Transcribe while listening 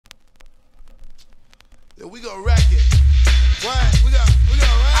Yo, we gonna wreck it. What? We gonna wreck it.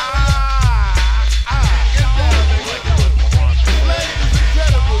 Get down, nigga. Ladies and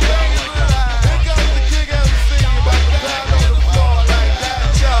gentlemen, here comes the King MC about to pound on the floor like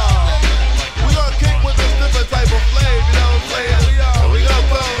that, y'all. We gonna kick with this different type of flame, you know what I'm saying? We gonna give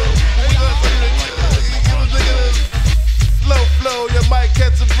a nigga this slow flow, you might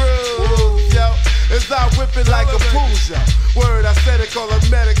catch a bruise, yo. It's not whipping like a pool show. Word, I said it, call a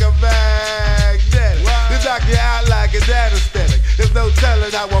medic a magnetic. They knock you out like an anesthetic. There's no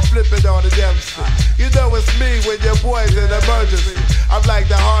telling how I'm flipping on the MC. You know it's me when your boy's in emergency. I'm like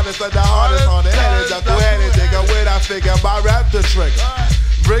the hardest of the hardest on the head. Knuckle-headed nigga when I figure my rap the trigger.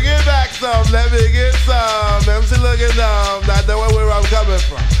 Bring it back some, let me get some. MC looking dumb, not knowing where I'm coming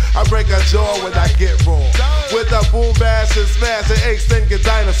from. I break a jaw when I get raw. With a boom bash and smash and extinct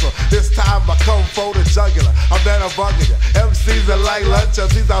dinosaur. This time I come for the jugular. I'm better bugging ya. MCs are like lunch,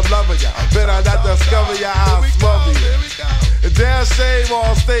 MCs I'm loving ya. Better not discover ya, I'll smother ya. Damn shame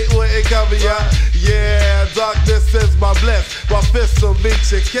all state wouldn't cover ya. Yeah, darkness is my bliss. My fist will meet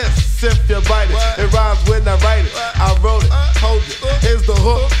your kiss if you bite it. It rhymes when I write it. I wrote it, hold it. Here's the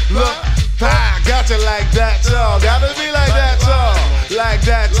hook, look, pie. Gotcha like that, y'all. Gotta be like that, y'all. Like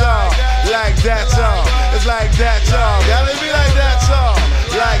that, y'all. Like that, y'all. It's like that, y'all. Gotta be like that, y'all.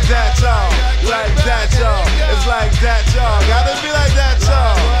 Like that, y'all. Like that, y'all. It's like that, y'all. Gotta be like that,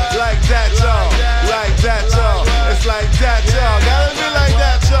 y'all. Like that, y'all. Like that, y'all. It's like that, y'all. Gotta be like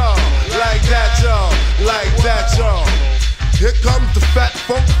that, y'all. Like that, y'all. Like that, y'all. Here comes the fat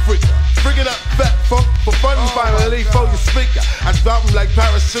funk freak. Bringing up fat funk for fun finally for your speaker. I drop them like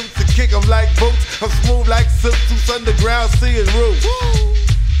parachutes and kick them like boots. I'm smooth like silks underground seeing roots.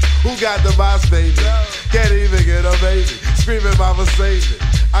 Who got the boss, baby? Can't even get a baby. Screaming, mama, save it.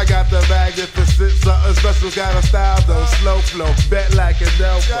 I got the magnificent, something special kind of style though. Slow flow, bet like an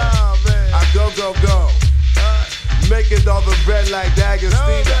elbow. I go, go, go. Making all the bread like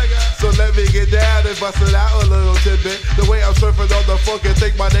D'Agostino. So let me get down and bust it out a little tidbit. The way I'm surfing on the funk and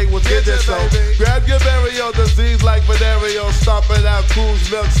think my name was Gidget. So grab your burial disease like venereal. Stomping out cruise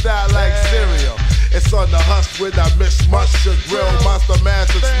milk style like cereal. It's on the husk when I miss mush your grill. Monster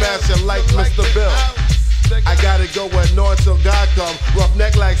mash and smash it like Mr. Bill. I gotta go where north till God come. Rough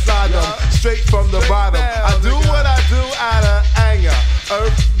neck like Sodom, straight from the bottom. I do what I do out of anger.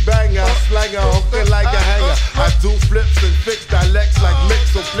 Earth banger, slanger, hooking like a hanger. I do flips and fix dialects like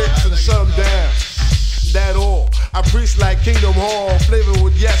mix or flips and shut 'em down. That all. I preach like Kingdom Hall, flavored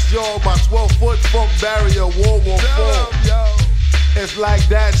with yes, y'all. My 12-foot funk barrier, wall will fall. It's like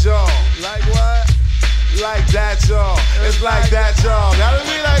that, y'all. Like what? Like that, y'all. It's like that, y'all. Gotta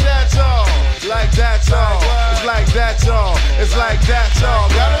be like that, y'all. Like that, y'all. It's like that, y'all. It's like that, y'all.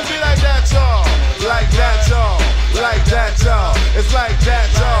 Gotta be like that, y'all. Like that, y'all. Like that, y'all. It's like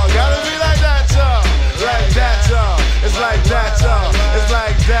that, y'all. Gotta be like that, y'all. Like that, y'all. It's like that, y'all. It's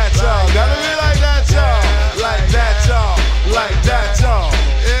like that, y'all. Gotta be like that, y'all. Like that, y'all. Like that, y'all.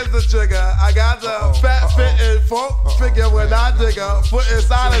 Here's the trigger. I got the fat fitting funk figure when I dig a foot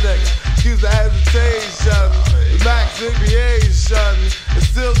inside a nigga. Excuse the hesitation, max aviation, and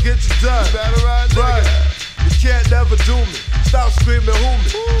still get you done. But you can't never do me. Stop screaming, who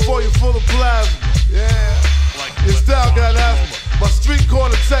me? Before you full of plasma. Yeah, your style got asthma. My street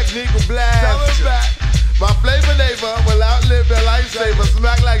corner technique will blast you. My flavor neighbor will outlive their lifesaver.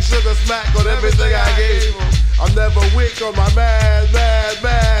 Smack like sugar smack on everything I gave him. I'm never weak on my mad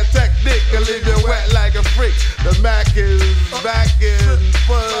technique. I leave you wet like a freak. The Mack is back in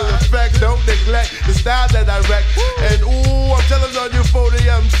full effect. Don't neglect the style that I wreck. And ooh, I'm telling on you for the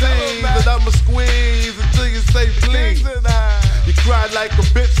MCs that I'ma squeeze until you say please. You cried like a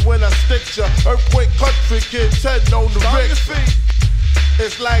bitch when I sticked ya. Earthquake country kid 10 on the Rick.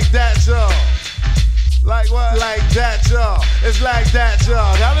 It's like that, y'all. Like what? Like that, y'all. It's like that,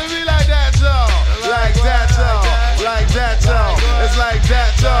 y'all. Gotta be like that, y'all. Like that, y'all. Like that, y'all. It's like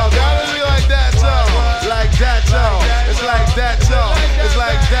that, y'all. Gotta be like that, y'all. Like that, y'all. It's like that, y'all. It's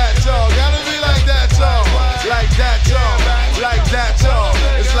like that, y'all. Gotta be like that, y'all. Like that, y'all. Like that, y'all.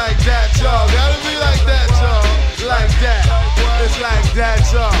 It's like that, y'all. Gotta be like that, y'all. Like that. It's like that,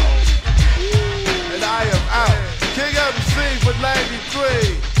 y'all. And I am out. King MC for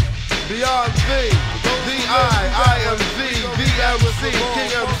 93. Beyond Z, D-I-I-M-Z, DMC,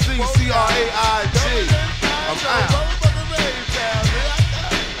 King MC, C-R-A-I-G. I'm out.